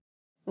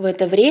В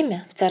это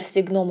время в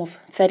царстве гномов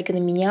царь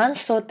Гноминиан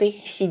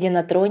сотый, сидя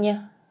на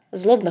троне,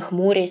 злобно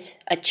хмурясь,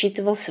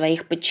 отчитывал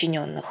своих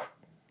подчиненных.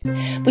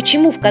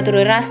 Почему в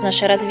который раз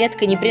наша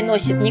разведка не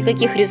приносит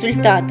никаких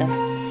результатов?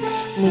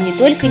 Мы не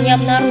только не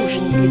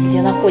обнаружили,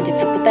 где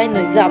находится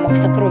потайной замок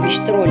сокровищ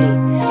троллей,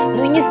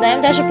 но и не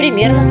знаем даже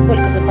примерно,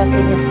 сколько за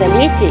последнее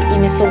столетие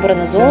ими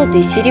собрано золота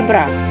и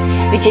серебра.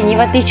 Ведь они,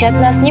 в отличие от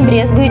нас, не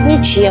брезгуют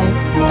ничем.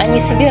 Они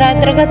собирают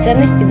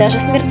драгоценности даже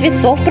с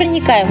мертвецов,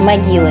 проникая в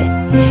могилы.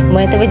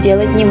 Мы этого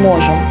делать не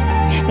можем.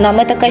 Нам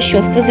это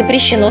кощунство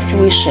запрещено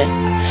свыше.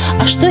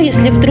 А что,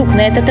 если вдруг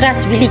на этот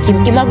раз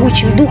великим и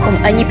могучим духом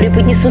они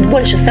преподнесут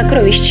больше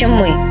сокровищ, чем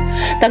мы?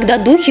 Тогда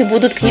духи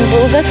будут к ним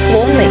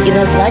благосклонны и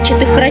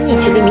назначат их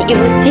хранителями и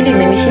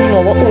властелинами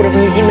 7-го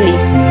уровня земли.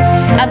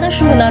 А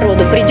нашему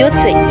народу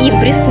придется им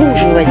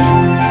прислуживать,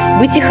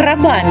 быть их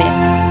рабами.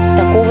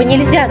 Такого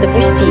нельзя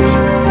допустить.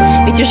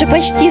 Ведь уже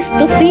почти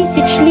 100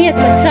 тысяч лет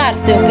мы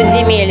царствуем в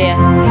подземелье.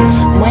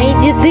 Мои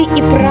деды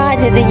и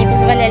прадеды не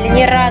позволяли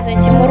ни разу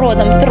этим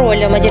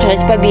уродам-троллям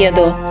одержать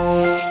победу.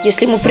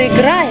 Если мы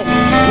проиграем,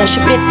 наши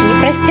предки не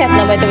простят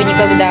нам этого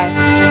никогда.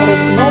 Род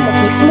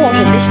гномов не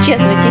сможет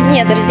исчезнуть из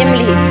недр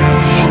земли.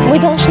 Мы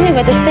должны в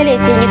это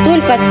столетие не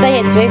только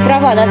отстоять свои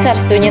права на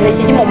царствование на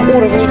 7-м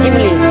уровне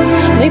земли,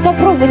 но и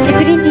попробовать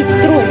опередить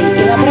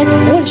троллей и набрать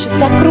больше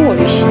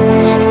сокровищ,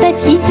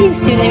 стать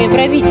единственными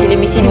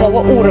правителями 7-го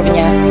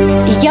уровня.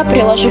 И я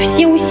приложу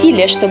все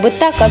усилия, чтобы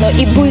так оно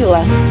и было.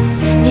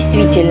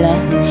 Действительно,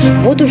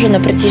 вот уже на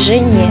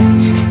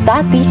протяжении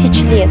 100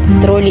 тысяч лет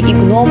тролли и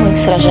гномы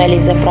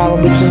сражались за право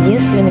быть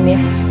единственными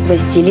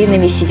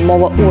властелинами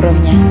 7-го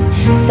уровня,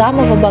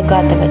 самого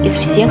богатого из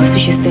всех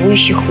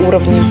существующих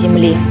уровней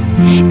Земли.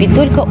 Ведь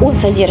только он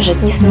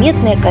содержит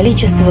несметное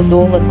количество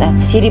золота,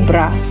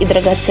 серебра и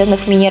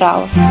драгоценных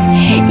минералов.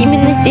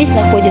 Именно здесь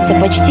находятся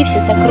почти все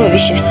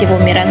сокровища всего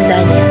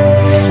мироздания.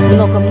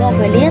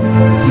 Много-много лет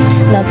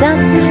назад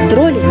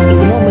тролли и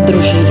гномы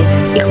дружили.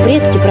 Их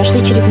предки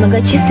прошли через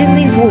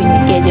многочисленные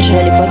войны и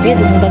одержали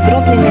победу над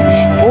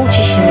огромными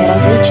полчищами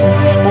различных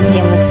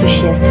подземных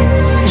существ,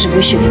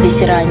 живущих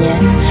здесь ранее,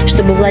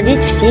 чтобы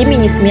владеть всеми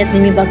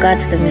несметными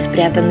богатствами,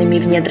 спрятанными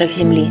в недрах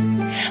земли.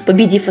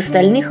 Победив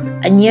остальных,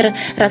 они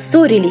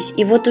рассорились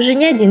и вот уже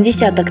не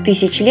 10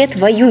 тысяч лет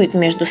воюют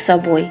между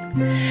собой.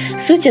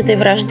 Суть этой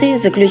вражды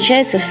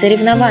заключается в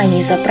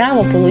соревновании за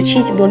право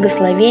получить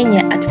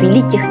благословение от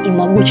великих и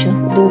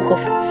могучных духов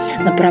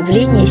на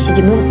правление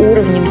 7-м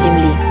уровнем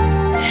земли.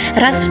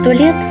 Раз в 100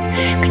 лет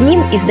к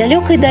ним из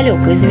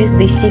далекой-далекой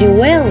звезды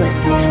Сириуэллы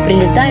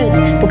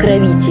прилетают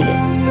покровители,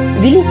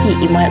 великие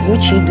и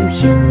могучие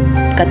духи,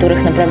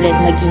 которых направляет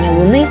богиня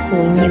Луны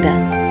Лунида.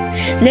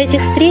 Для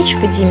этих встреч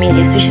в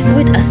подземелье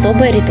существует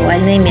особое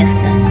ритуальное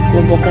место –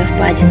 глубокая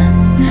впадина.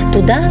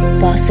 Туда,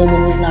 по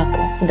особому знаку,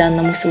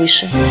 данному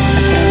свыше,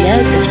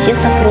 отправляются все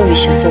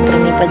сокровища,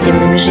 собранные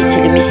подземными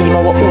жителями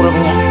 7-го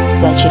уровня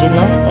за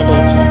очередное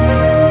столетие.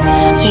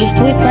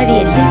 Существует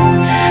поверье: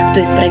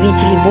 кто из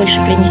правителей больше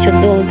принесет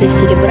золота и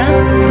серебра,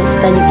 тот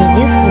станет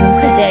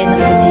единственным хозяином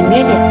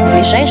подземелья в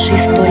ближайшие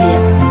 100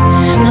 лет.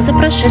 Но за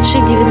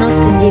прошедшие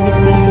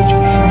 99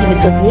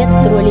 900 лет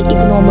тролли и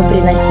гномы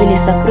приносили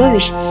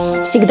сокровищ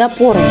всегда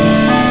поровну,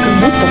 как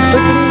будто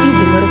кто-то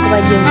невидимый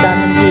руководил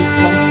данным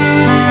действом.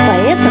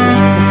 Поэтому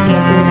на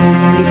 7-м уровне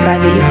земли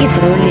правили и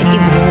тролли, и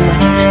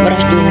гномы,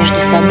 враждуя между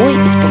собой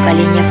из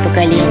поколения в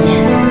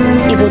поколение.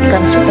 И вот к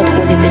концу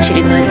подходит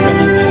очередное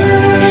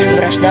столетие.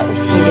 Вражда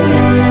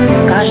усиливается,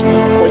 каждый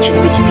хочет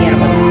быть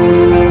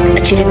первым.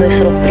 Очередной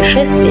срок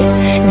пришествия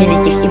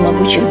великих и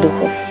могучих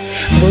духов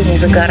был не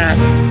за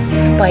горами.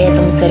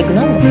 Поэтому царь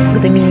гномов,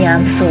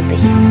 Гноминиан сотый,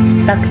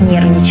 так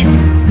нервничал.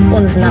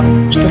 Он знал,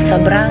 что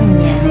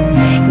собрание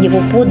его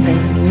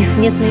подданными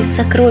несметные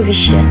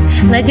сокровища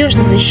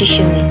надежно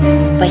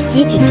защищены.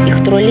 Похитить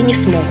их тролли не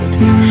смогут.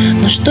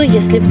 Но что,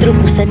 если вдруг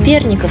у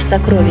соперников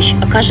сокровищ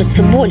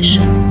окажется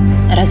больше?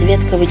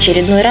 Разведка в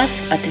очередной раз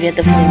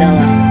ответов не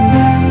дала.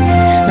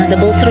 Надо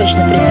было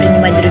срочно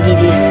предпринимать другие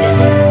действия.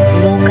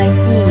 Но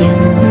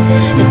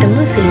какие? Эта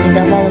мысль не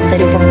давала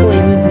царю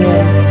покоя ни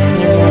днем,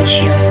 ни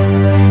ночью.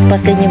 В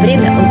последнее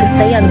время он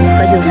постоянно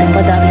находился в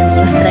подавленном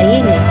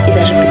настроении и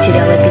даже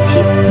потерял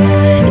аппетит.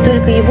 И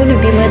только его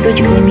любимая дочь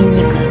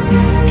Гноминика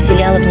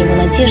вселяла в него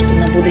надежду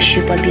на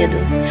будущую победу.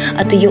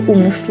 От ее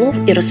умных слов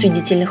и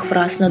рассудительных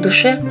фраз на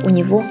душе у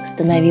него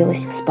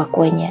становилось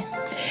спокойнее.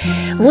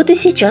 Вот и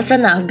сейчас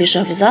она,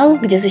 вбежав в зал,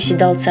 где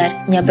заседал царь,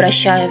 не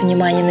обращая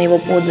внимания на его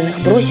подданных,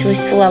 бросилась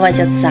целовать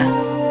отца.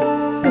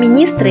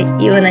 Министры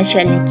и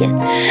военачальники,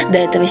 до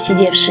этого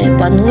сидевшие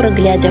понуро,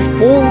 глядя в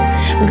пол,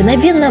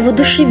 мгновенно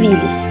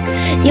воодушевились.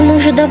 Им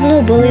уже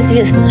давно было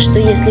известно, что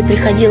если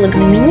приходила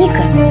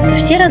Гноминика, то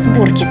все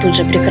разборки тут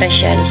же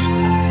прекращались.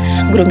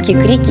 Громкие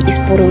крики и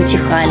споры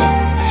утихали.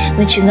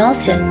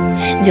 Начинался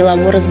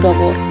деловой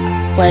разговор.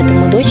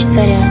 Поэтому дочь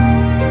царя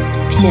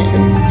все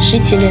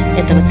жители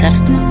этого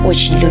царства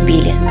очень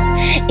любили.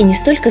 И не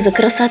столько за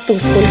красоту,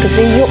 сколько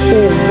за ее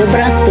ум,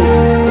 доброту,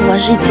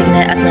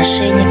 уважительное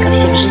отношение ко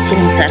всем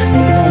жителям царства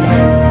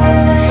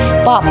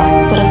гномов.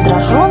 «Папа, ты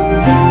раздражен?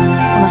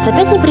 У у нас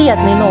опять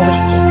неприятные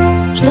новости?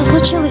 Что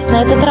случилось на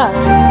этот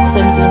раз?»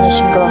 Своим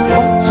звенящим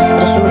голоском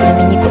спросила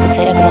Гноминика у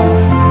царя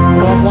гномов.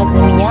 Глаза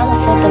гноминяна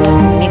сотого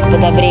вмиг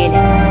подобрели.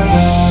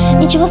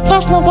 «Ничего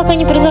страшного пока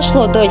не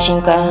произошло,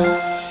 доченька.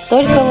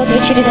 Только вот в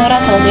очередной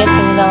раз разведка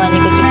не дала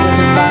никаких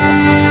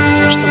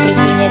результатов. Что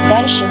предпринять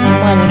дальше,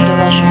 ума не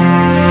приложу.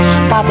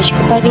 Папочка,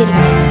 поверь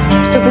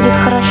мне, все будет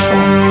хорошо.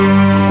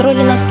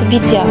 Тролли нас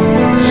победят.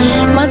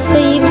 Мы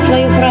отстоим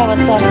свое право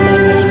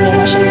царствовать на земле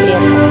наших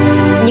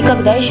предков.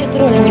 Никогда еще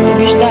тролли не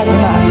побеждали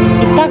нас.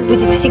 И так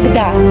будет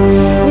всегда.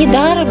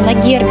 Недаром на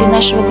гербе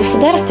нашего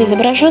государства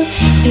изображен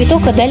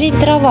цветок одолень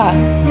трава.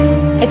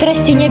 Это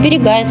растение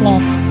оберегает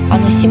нас.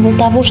 Оно символ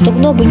того, что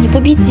гномы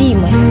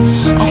непобедимы,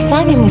 а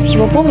сами мы с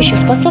его помощью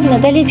способны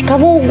одолеть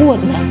кого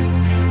угодно.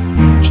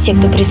 Все,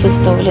 кто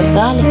присутствовали в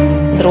зале,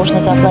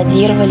 дружно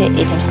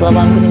зааплодировали этим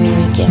словам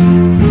Гноминики.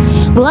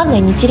 «Главное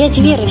не терять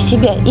веры в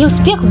себя, и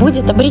успех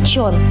будет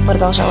обречен», —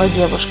 продолжала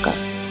девушка.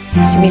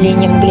 С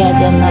умилением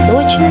глядя на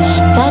дочь,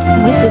 царь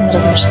мысленно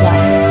размышлял,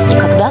 и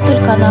когда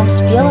только она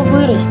успела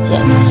вырасти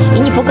и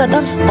не по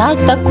годам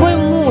стать такой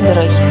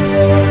мудрой.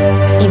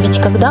 И ведь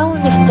когда у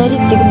них с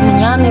царицей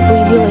Гноминяной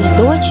появилась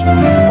дочь,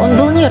 он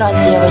был не рад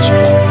девочке.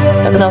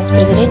 Тогда он с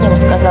презрением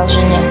сказал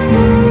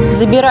жене: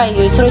 «Забирай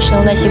ее и срочно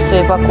уноси в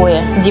свои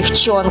покои,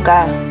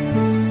 девчонка!»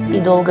 И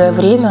долгое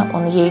время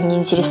он ею не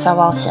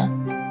интересовался.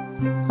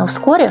 Но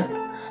вскоре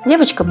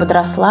девочка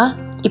подросла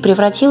и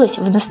превратилась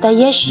в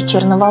настоящую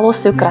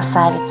черноволосую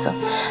красавицу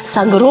с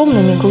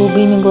огромными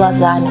голубыми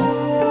глазами.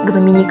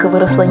 Гноминика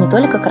выросла не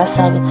только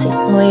красавицей,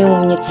 но и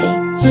умницей.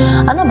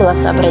 Она была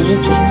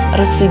сообразительна,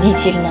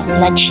 рассудительна,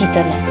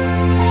 начитана.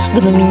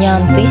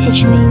 Гноминян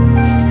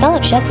Тысячный стал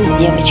общаться с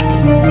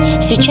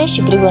девочкой. Все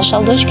чаще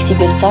приглашал дочь к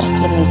себе в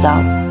царственный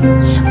зал.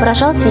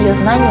 Поражался ее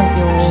знанием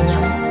и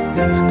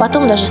умением.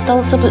 Потом даже стал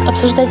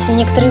обсуждать с ней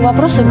некоторые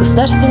вопросы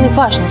государственной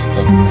важности.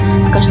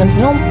 С каждым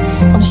днем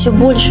он все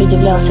больше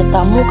удивлялся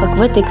тому, как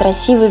в этой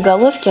красивой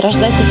головке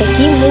рождаются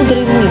такие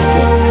мудрые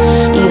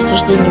мысли. Ее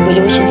суждения были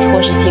очень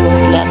схожи с его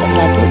взглядом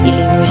на ту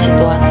или иную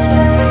ситуацию.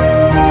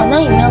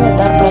 Она имела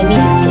дар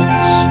провидицы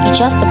и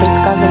часто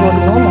предсказывала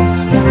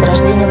гномам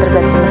месторождение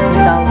драгоценных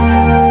металлов.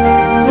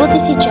 Вот и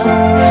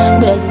сейчас,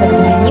 глядя на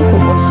Гноминику,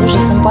 он с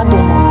ужасом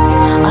подумал: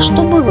 а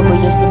что было бы,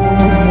 если бы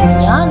у них с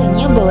Гноминианой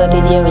не было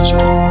этой девочки?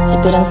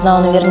 Теперь он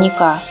знал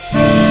наверняка,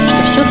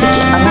 что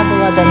все-таки она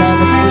была дана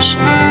ему свыше,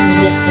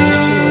 небесными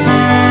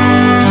силами.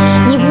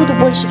 Не буду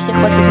больше всех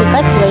вас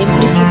отвлекать своим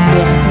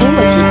присутствием.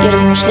 Думайте и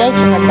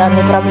размышляйте над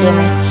данной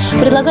проблемой.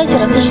 Предлагайте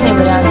различные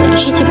варианты,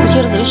 ищите пути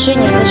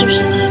разрешения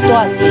сложившейся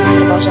ситуации,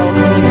 продолжала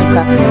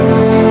Гноминика.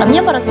 А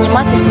мне пора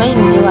заниматься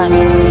своими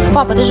делами.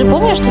 Папа, ты же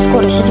помнишь, что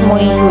скоро 7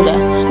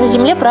 июля? На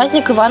земле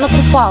праздник Ивана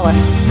Купалы.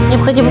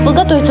 Необходимо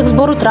подготовиться к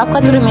сбору трав,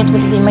 которые имеют в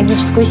этот день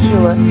магическую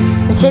силу.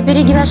 Ведь все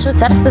обереги нашего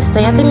царства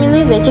стоят именно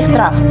из этих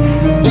трав.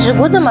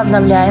 Ежегодно мы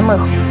обновляем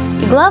их.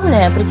 И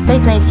главное,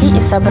 предстоит найти и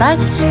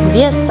собрать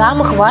 2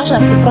 самых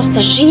важных и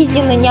просто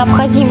жизненно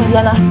необходимых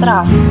для нас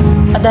трав.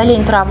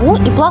 Одолень траву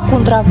и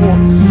плакун траву.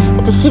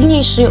 Это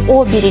сильнейшие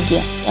обереги,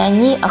 и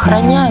они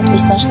охраняют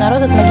весь наш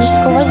народ от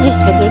магического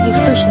воздействия других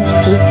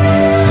сущностей.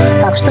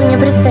 Так что мне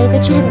предстоит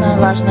очередная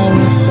важная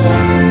миссия.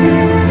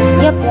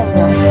 Я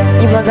помню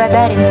и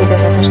благодарен тебе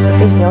за то, что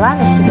ты взяла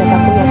на себя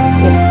такую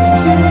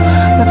ответственность.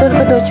 Но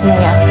только, дочь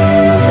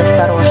моя, будь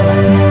осторожна.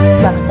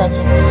 Да,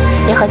 кстати,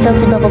 я хотел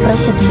тебя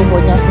попросить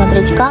сегодня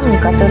осмотреть камни,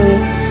 которые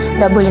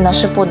добыли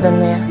наши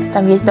подданные.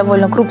 Там есть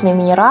довольно крупные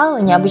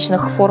минералы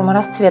необычных форм и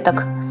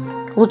расцветок.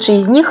 Лучшие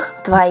из них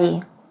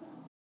твои.